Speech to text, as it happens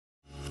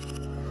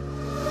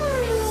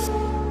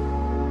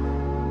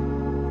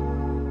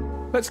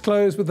Let's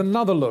close with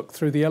another look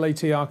through the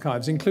LAT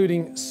archives,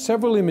 including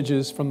several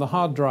images from the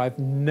hard drive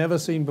never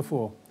seen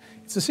before.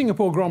 It's the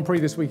Singapore Grand Prix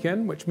this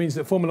weekend, which means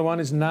that Formula One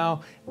is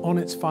now on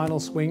its final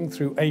swing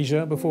through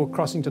Asia before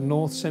crossing to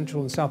North,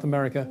 Central and South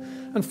America,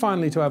 and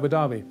finally to Abu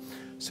Dhabi.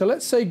 So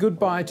let's say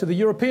goodbye to the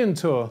European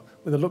Tour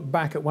with a look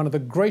back at one of the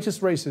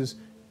greatest races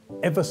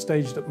ever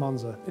staged at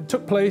Monza. It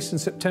took place in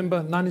September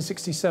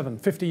 1967,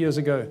 50 years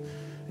ago,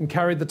 and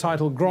carried the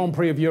title Grand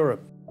Prix of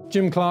Europe.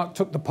 Jim Clark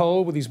took the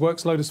pole with his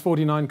Works Lotus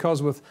 49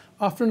 Cosworth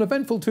after an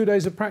eventful 2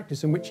 days of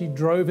practice in which he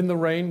drove in the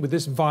rain with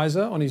this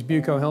visor on his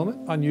Buco helmet,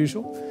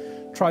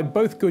 unusual, tried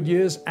both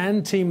Goodyear's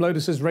and Team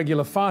Lotus's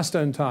regular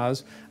Firestone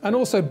tyres, and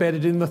also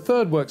bedded in the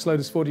third Works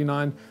Lotus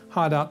 49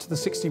 hired out to the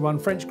 61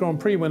 French Grand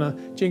Prix winner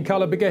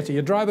Giancarlo Baghetti,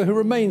 a driver who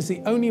remains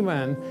the only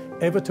man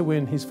ever to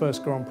win his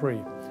first Grand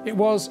Prix. It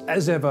was,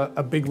 as ever,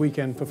 a big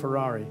weekend for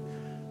Ferrari.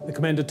 The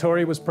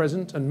Commendatore was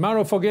present, and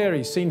Mauro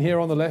Fogheri, seen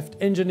here on the left,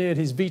 engineered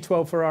his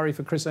V12 Ferrari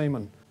for Chris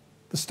Amon.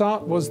 The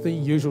start was the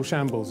usual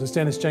shambles, as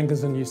Dennis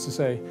Jenkinson used to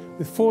say,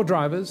 with 4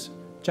 drivers,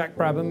 Jack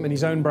Brabham and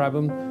his own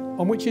Brabham,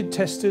 on which he'd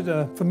tested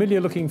a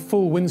familiar-looking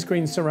full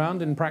windscreen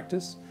surround in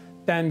practice,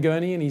 Dan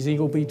Gurney in his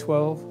Eagle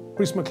V12,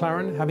 Bruce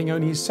McLaren having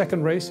only his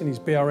second race in his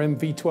BRM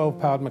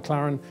V12-powered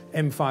McLaren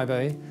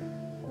M5A,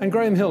 and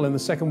Graham Hill in the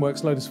second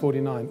Works Lotus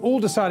 49, all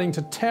deciding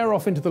to tear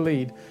off into the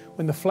lead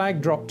when the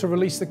flag dropped to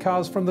release the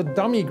cars from the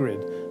dummy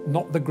grid,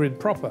 not the grid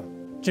proper.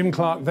 Jim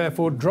Clark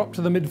therefore dropped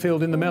to the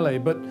midfield in the melee,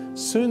 but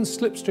soon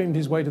slipstreamed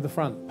his way to the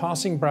front,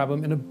 passing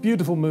Brabham in a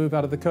beautiful move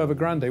out of the Curva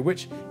Grande,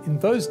 which in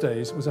those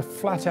days was a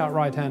flat-out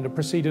right-hander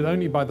preceded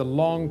only by the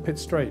long pit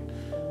straight.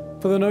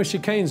 For there were no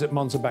chicanes at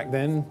Monza back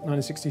then,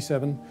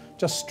 1967,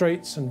 just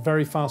straights and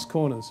very fast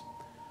corners.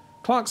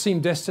 Clark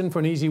seemed destined for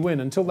an easy win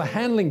until the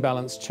handling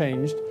balance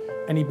changed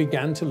and he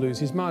began to lose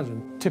his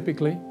margin.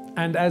 Typically,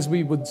 and as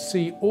we would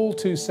see all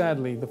too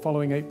sadly the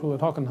following April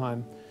at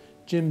Hockenheim,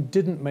 Jim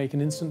didn't make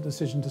an instant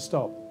decision to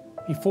stop.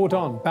 He fought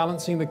on,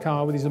 balancing the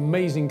car with his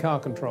amazing car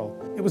control.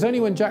 It was only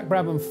when Jack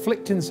Brabham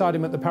flicked inside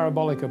him at the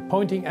Parabolica,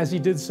 pointing as he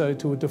did so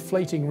to a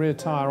deflating rear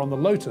tyre on the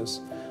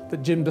Lotus,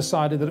 that Jim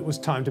decided that it was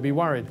time to be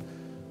worried.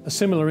 A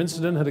similar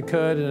incident had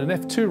occurred in an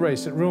F2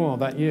 race at Rouen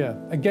that year.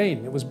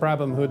 Again, it was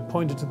Brabham who had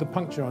pointed to the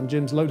puncture on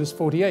Jim's Lotus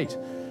 48,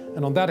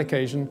 and on that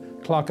occasion,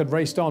 Clark had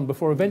raced on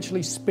before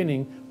eventually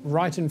spinning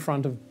right in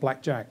front of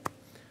Black Jack.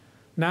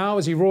 Now,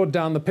 as he roared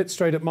down the pit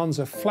straight at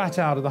Monza, flat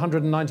out at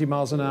 190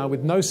 miles an hour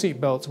with no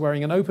seatbelts,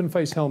 wearing an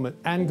open-face helmet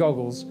and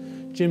goggles,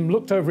 Jim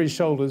looked over his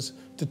shoulders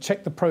to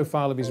check the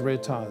profile of his rear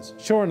tyres.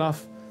 Sure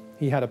enough,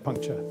 he had a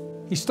puncture.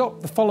 He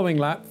stopped the following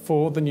lap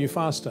for the new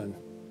Firestone.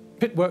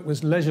 Pit work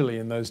was leisurely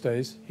in those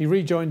days. He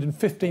rejoined in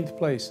 15th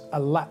place, a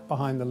lap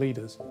behind the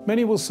leaders.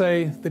 Many will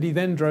say that he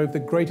then drove the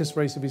greatest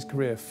race of his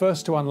career,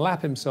 first to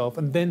unlap himself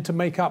and then to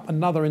make up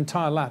another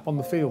entire lap on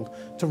the field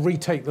to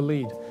retake the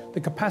lead. The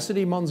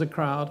capacity Monza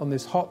crowd on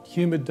this hot,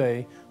 humid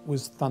day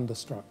was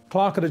thunderstruck.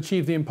 Clark had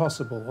achieved the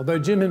impossible, although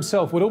Jim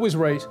himself would always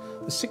rate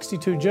the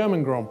 62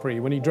 German Grand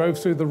Prix, when he drove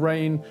through the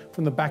rain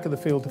from the back of the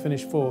field to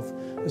finish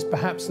 4th, as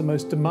perhaps the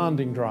most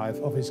demanding drive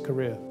of his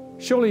career.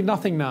 Surely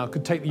nothing now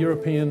could take the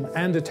European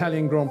and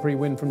Italian Grand Prix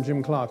win from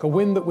Jim Clark, a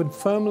win that would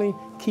firmly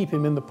keep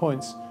him in the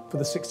points for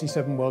the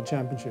 67 World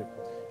Championship.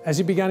 As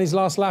he began his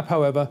last lap,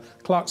 however,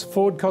 Clark's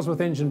Ford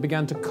Cosworth engine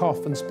began to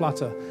cough and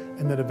splutter,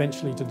 and then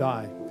eventually to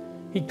die.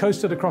 He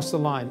coasted across the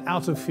line,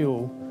 out of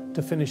fuel,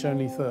 to finish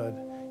only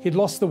 3rd. He'd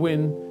lost the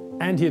win,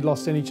 and he had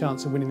lost any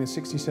chance of winning the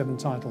 67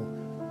 title.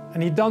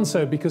 And he'd done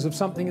so because of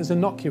something as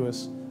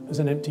innocuous as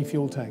an empty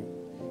fuel tank.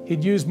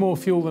 He'd used more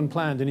fuel than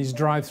planned in his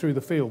drive through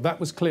the field, that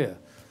was clear.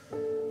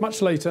 Much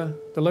later,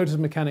 the Lotus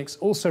mechanics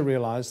also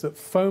realised that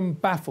foam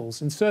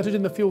baffles inserted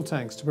in the fuel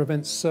tanks to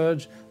prevent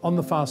surge on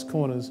the fast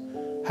corners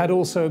had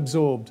also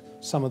absorbed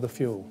some of the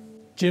fuel.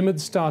 Jim had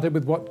started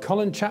with what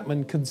Colin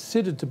Chapman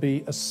considered to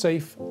be a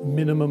safe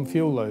minimum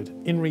fuel load.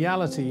 In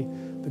reality,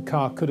 the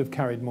car could have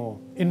carried more.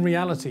 In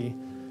reality,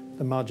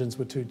 the margins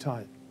were too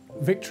tight.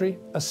 Victory,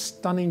 a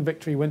stunning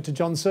victory, went to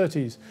John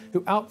Surtees,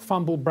 who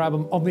out-fumbled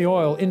Brabham on the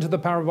oil into the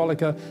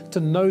Parabolica to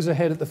nose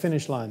ahead at the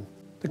finish line.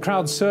 The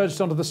crowd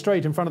surged onto the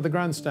straight in front of the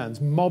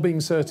grandstands,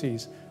 mobbing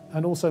Surtees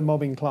and also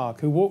mobbing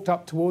Clark, who walked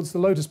up towards the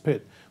Lotus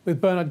pit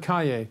with Bernard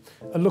Caillet,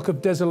 a look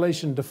of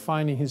desolation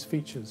defining his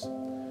features.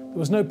 There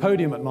was no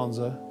podium at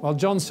Monza. While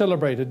John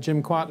celebrated,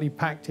 Jim quietly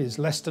packed his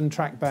Leston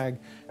track bag,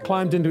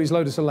 climbed into his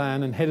Lotus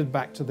Elan and headed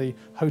back to the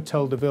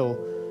Hotel de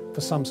Ville for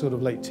some sort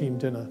of late team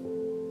dinner.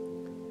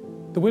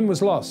 The win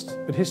was lost,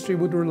 but history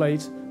would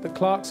relate that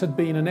Clark's had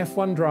been an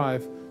F1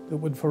 drive that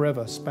would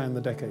forever span the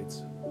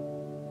decades.